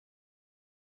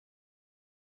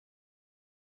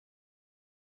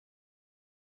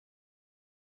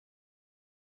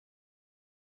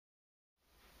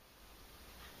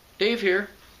Dave here.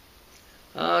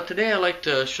 Today I'd like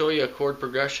to show you a chord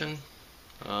progression,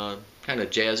 kind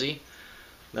of jazzy,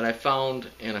 that I found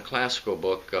in a classical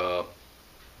book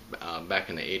back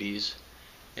in the 80s.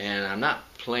 And I'm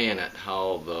not playing it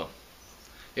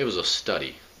it was a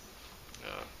study,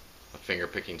 a finger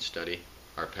picking study,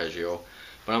 arpeggio,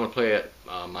 but I'm going to play it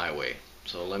my way.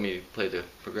 So let me play the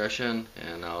progression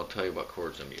and I'll tell you what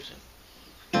chords I'm using.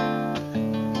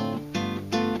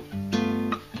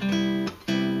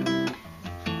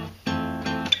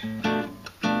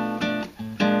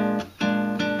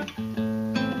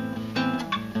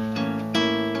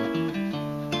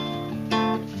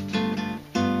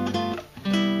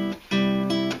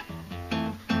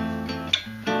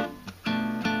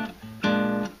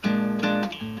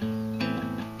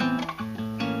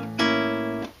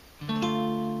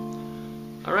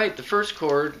 Alright, the first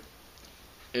chord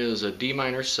is a D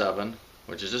minor 7,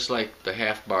 which is just like the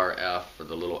half bar F or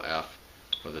the little F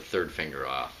with the third finger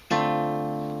off.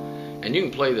 And you can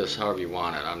play this however you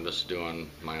want it. I'm just doing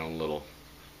my own little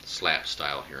slap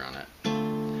style here on it.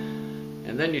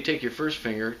 And then you take your first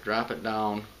finger, drop it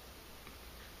down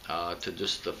to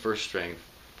just the first string,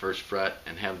 first fret,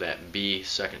 and have that B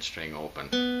second string open.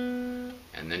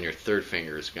 And then your third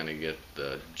finger is going to get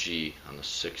the G on the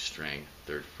 6th string,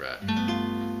 3rd fret.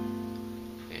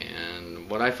 And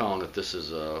what I found that this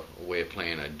is a way of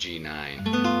playing a G9.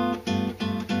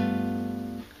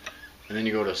 And then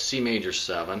you go to C major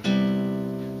 7,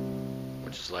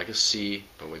 which is like a C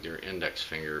but with your index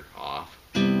finger off.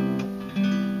 Then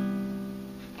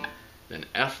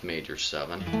F major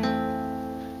 7,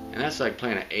 and that's like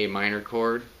playing an A minor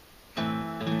chord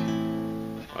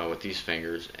with these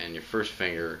fingers, and your first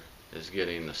finger is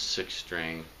getting the 6th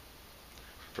string,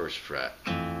 1st fret,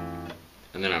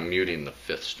 and then I'm muting the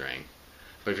 5th string.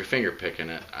 But if you're finger picking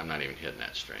it, I'm not even hitting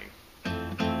that string.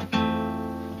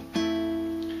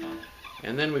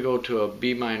 And then we go to a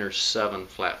B minor 7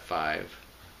 flat 5.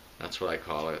 That's what I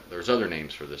call it. There's other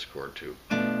names for this chord too.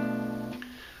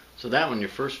 So that one, your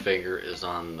first finger is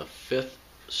on the 5th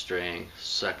string,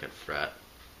 2nd fret,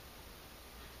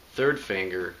 3rd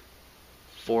finger,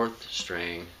 4th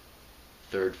string,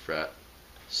 3rd fret,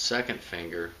 2nd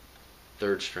finger,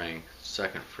 3rd string,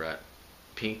 2nd fret,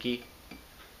 pinky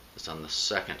is on the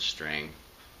 2nd string,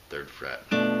 3rd fret.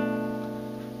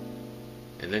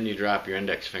 And then you drop your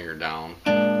index finger down,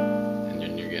 and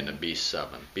then you're getting a B7,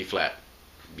 B flat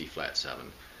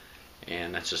 7.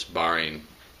 And that's just barring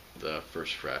the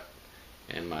 1st fret.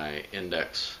 And my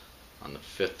index on the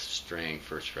 5th string,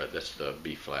 1st fret, that's the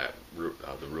B flat root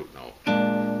of the root note.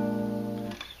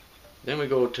 Then we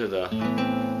go to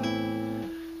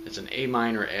it's an A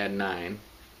minor add 9,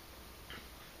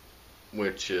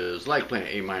 which is like playing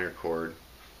an A minor chord,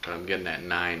 but I'm getting that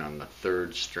 9 on the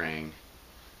 3rd string,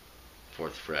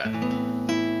 4th fret.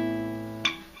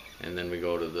 And then we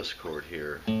go to this chord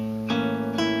here.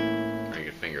 Or you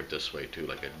can finger it this way too,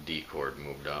 like a D chord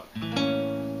moved up.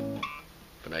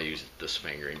 But I use this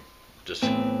fingering just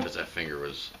because that finger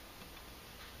was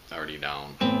already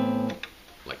down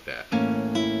like that.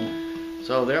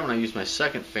 So there, when I use my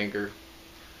 2nd finger,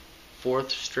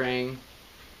 4th string,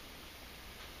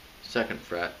 2nd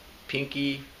fret,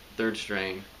 pinky, 3rd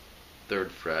string,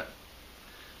 3rd fret,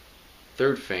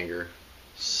 3rd finger,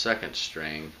 2nd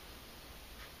string,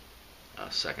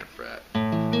 2nd fret.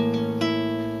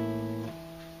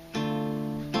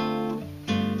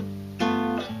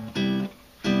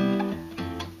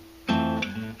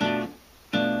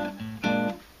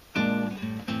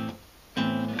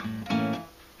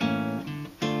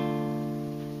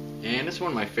 And it's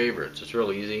one of my favorites. It's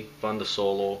real easy, fun to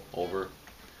solo over.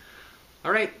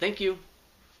 Alright, thank you.